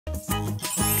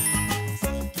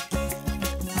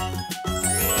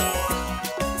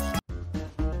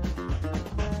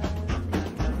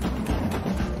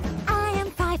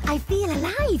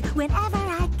whenever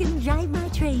I can drive my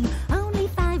train. Only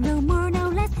 5, no more, no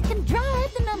less, can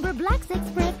drive the Numberblocks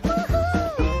Express.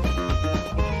 Woohoo!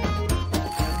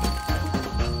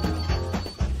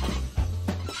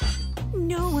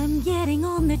 No, I'm getting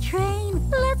on the train.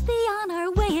 Let's be on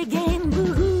our way again.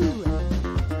 Woohoo!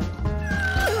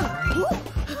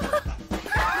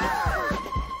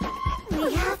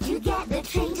 We have to get the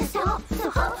train to stop, so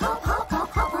hop, hop, hop, hop,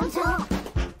 hop on top.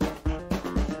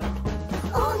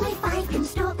 Only 5 can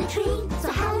stop the train,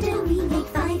 so how do we make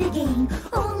 5 again?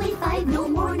 Only 5, no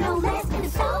more, no less, can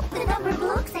stop the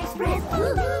Numberblocks Express.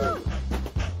 Woohoo!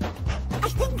 I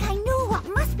think I know what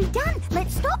must be done.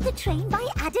 Let's stop the train by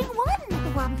adding 1.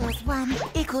 1 plus 1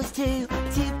 equals 2.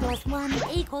 2 plus 1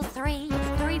 equals 3.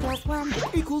 3 plus 1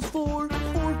 equals 4.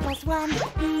 4 plus 1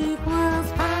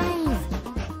 equals 5.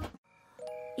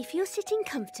 If you're sitting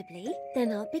comfortably,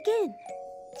 then I'll begin.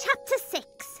 Chapter 6,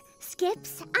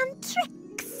 Skips and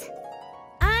Tricks.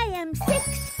 I am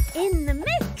 6 in the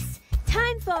mix.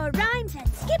 Time for rhymes and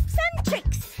skips and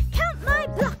tricks. Count my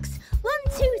blocks. 1,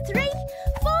 2, 3,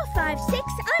 4, 5, 6.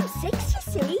 I'm 6, you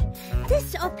see.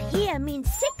 This up here means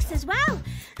 6 as well.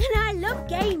 And I love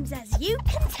games, as you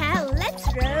can tell. Let's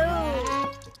roll.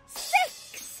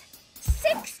 6.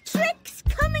 6 tricks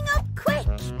coming up quick.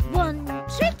 1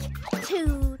 trick,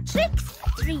 2 tricks,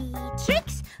 3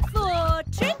 tricks, 4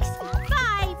 tricks,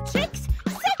 5 tricks,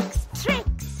 6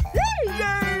 tricks.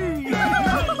 Yay!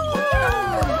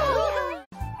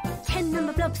 10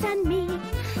 Numberblocks and me,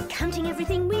 counting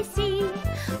everything we see,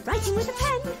 writing with a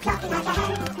pen, clapping like a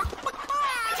hen.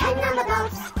 10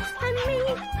 Numberblocks and me.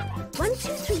 1, 2,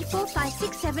 3, 4, 5,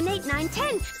 6, 7, 8, 9,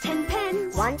 10. 10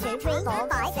 pens. 1, 2, 3, 4,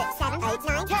 5, 6, 7, 8,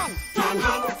 9, 10. 10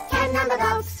 pens, 10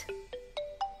 Numberblocks.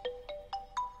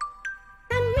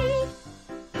 And me.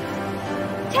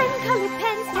 10 coloured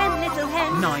pens, 10 little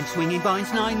hens. 9 swinging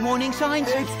vines, 9 warning signs.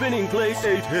 8 spinning plates,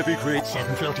 8 heavy crates.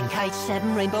 7 floating kites,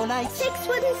 7 rainbow lights. 6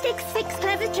 wooden sticks, 6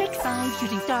 clever tricks. 5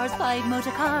 shooting stars, 5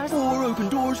 motor cars. 4 open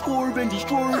doors, 4 bendy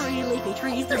straws. 3 leafy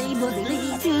trees, 3 muddy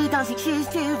leaves. 2 dancing shoes,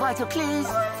 2 vital clues.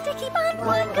 1 sticky bun,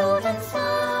 1 golden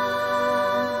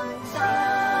sun.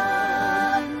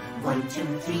 1,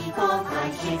 2, 3, 4,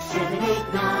 5, 6, 7,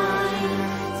 8, 9,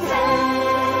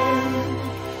 10.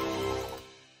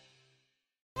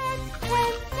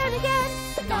 10 again.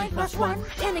 9 plus 1,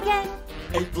 10 again.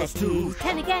 8 plus 2,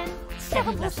 10 again.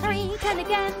 7 plus 3, 10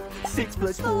 again. 6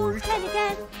 plus 4, 10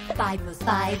 again. 5 plus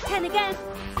 5, 10 again.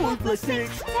 4 plus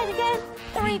 6, 10 again.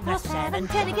 3 plus 7,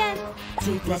 10 again.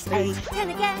 2 plus 8, 10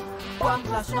 again. 1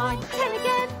 plus 9. 10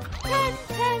 again. 10,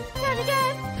 10, 10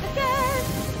 again. Again.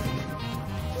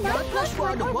 9 plus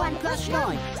 1 or 1 plus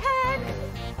 9. 10.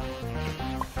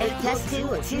 8 plus 2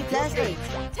 or 2 plus 8.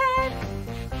 10.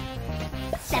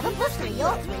 7 plus 3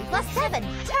 or 3 plus 7.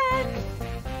 10.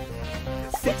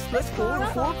 6 plus 4 or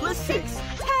 4 plus 6.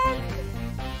 10.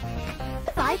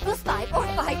 5 plus 5 or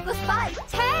 5 plus 5.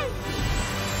 10.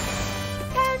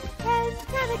 10, 10,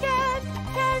 10 again.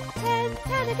 10, 10,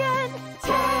 10 again.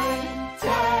 10,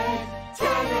 10,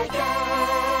 10 again.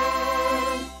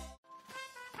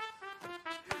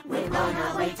 We're on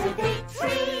our way to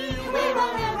victory. We're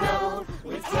on a roll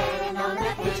with 10 on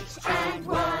the pitch and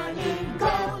 1 in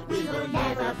goal. We will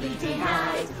never be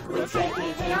denied. We'll take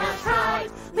it in our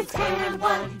stride with 10 and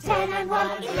 1, 10 and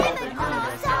 1, 11 on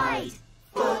our side.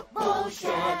 Football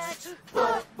shirts,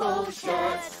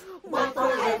 1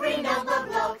 for every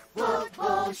Numberblock.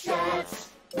 Football shirts.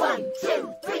 1,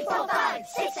 2, 3, 4, 5,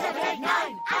 6, 7, 8,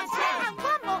 9, and 10. And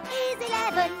 1 more is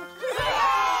 11.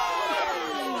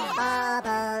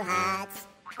 Bubble hats,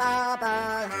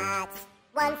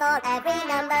 1 for every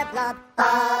Numberblock.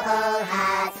 Bubble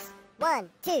hats. 1,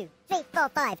 2, 3, 4,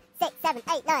 5, 6, 7,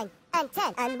 8, 9, and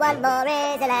 10. And 1 more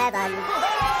is 11.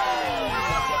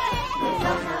 We're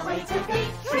on our way to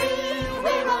victory.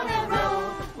 We're on a roll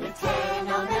with 10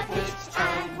 on the pitch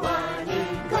and 1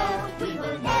 in goal. We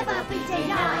will never be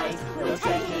denied. We'll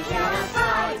take it in our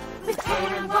stride with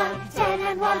 10 and 1, 10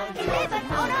 and 1,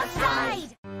 11 on our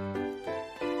side.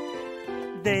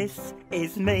 This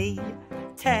is me,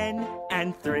 10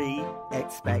 and 3,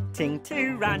 expecting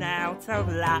to run out of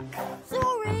luck.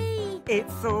 Sorry.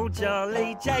 It's all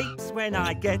jolly japes when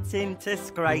I get into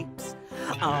scrapes.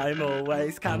 I'm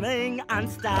always coming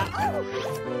unstuck.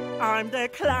 I'm the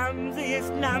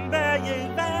clumsiest number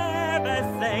you've ever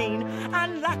seen.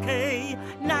 Unlucky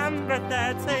number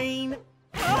 13.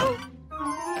 Oh!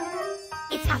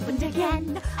 It's happened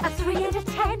again, a 3 and a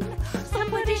 10.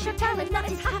 Somebody should tell him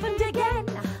that it's happened again.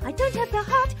 I don't have the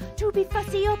heart to be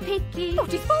fussy or picky,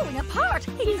 but he's falling apart.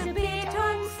 He's a bit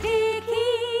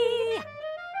unsticky.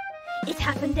 It's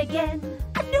happened again,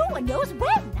 and no one knows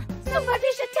when.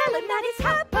 Somebody should tell him that it's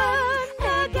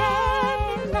happened again.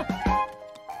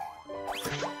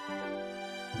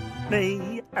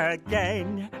 Me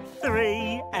again.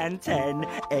 3 and 10,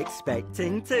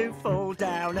 expecting to fall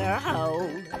down a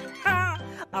hole. Ha!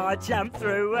 I jump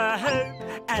through a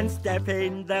hoop and step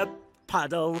in the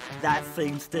puddle. That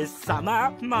seems to sum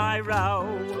up my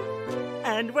role.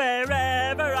 And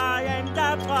wherever I end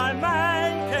up, I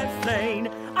make a scene.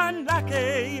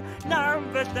 Unlucky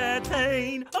number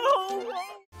 13.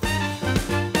 Oh!